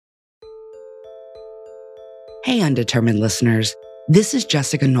Hey, undetermined listeners. This is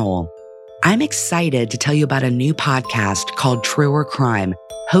Jessica Knoll. I'm excited to tell you about a new podcast called Truer Crime,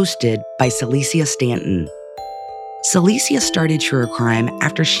 hosted by Celicia Stanton. Celicia started Truer Crime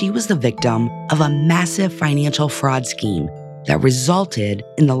after she was the victim of a massive financial fraud scheme that resulted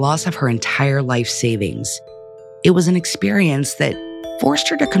in the loss of her entire life savings. It was an experience that forced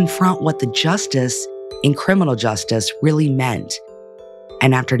her to confront what the justice in criminal justice really meant.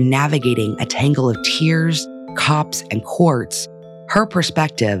 And after navigating a tangle of tears, cops, and courts, her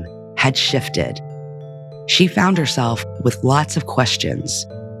perspective had shifted. She found herself with lots of questions.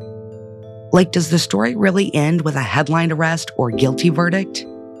 Like, does the story really end with a headline arrest or guilty verdict?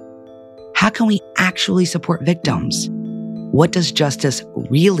 How can we actually support victims? What does justice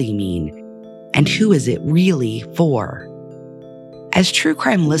really mean? And who is it really for? As true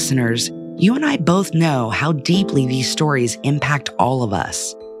crime listeners, you and I both know how deeply these stories impact all of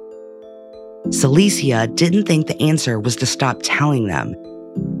us. Celicia didn't think the answer was to stop telling them.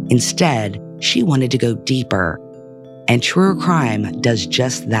 Instead, she wanted to go deeper. And Truer Crime does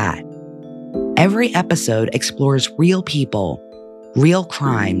just that. Every episode explores real people, real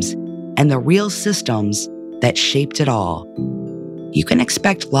crimes, and the real systems that shaped it all. You can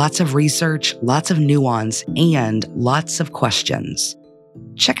expect lots of research, lots of nuance, and lots of questions.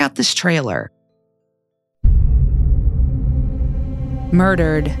 Check out this trailer.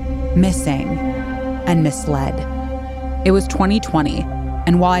 Murdered, missing, and misled. It was 2020,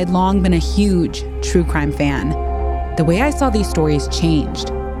 and while I'd long been a huge true crime fan, the way I saw these stories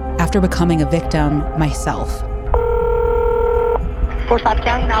changed after becoming a victim myself. Forsyth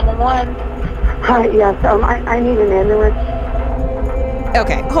County 911. Hi, yes, I need an ambulance.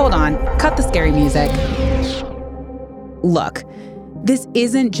 Okay, hold on. Cut the scary music. Look, this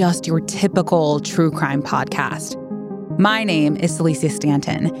isn't just your typical true crime podcast. My name is Celicia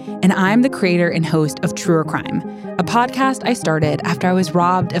Stanton, and I'm the creator and host of Truer Crime, a podcast I started after I was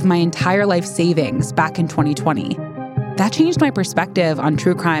robbed of my entire life savings back in 2020. That changed my perspective on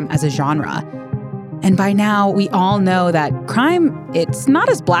true crime as a genre. And by now, we all know that crime, it's not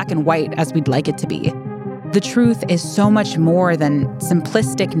as black and white as we'd like it to be. The truth is so much more than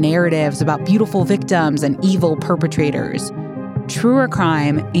simplistic narratives about beautiful victims and evil perpetrators. Truer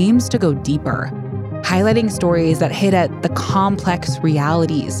Crime aims to go deeper, highlighting stories that hit at the complex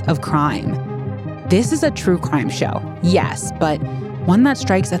realities of crime. This is a true crime show, yes, but one that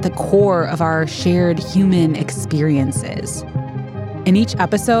strikes at the core of our shared human experiences. In each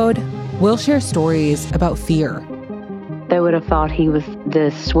episode, we'll share stories about fear. They would have thought he was the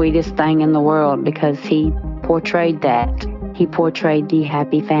sweetest thing in the world because he portrayed that. He portrayed the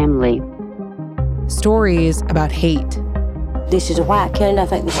happy family. Stories about hate. This is a white kid, and I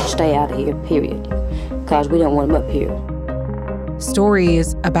think they should stay out of here, period. Because we don't want them up here.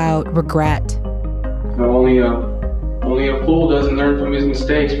 Stories about regret. Only a fool doesn't learn from his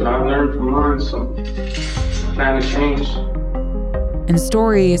mistakes, but I've learned from mine, so plan to change. And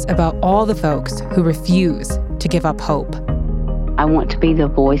stories about all the folks who refuse to give up hope. I want to be the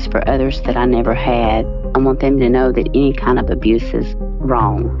voice for others that I never had. I want them to know that any kind of abuse is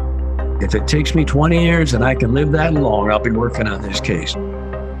wrong. If it takes me 20 years and I can live that long, I'll be working on this case.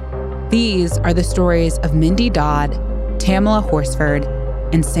 These are the stories of Mindy Dodd, Tamala Horsford,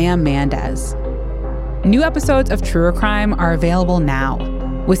 and Sam Mendez. New episodes of Truer Crime are available now,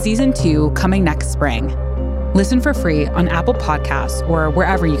 with Season 2 coming next spring. Listen for free on Apple Podcasts or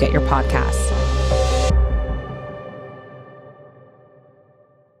wherever you get your podcasts.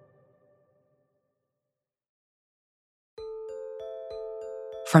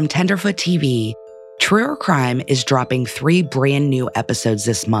 From Tenderfoot TV, Truer Crime is dropping 3 brand new episodes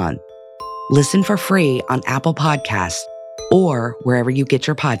this month. Listen for free on Apple Podcasts or wherever you get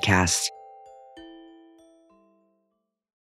your podcasts.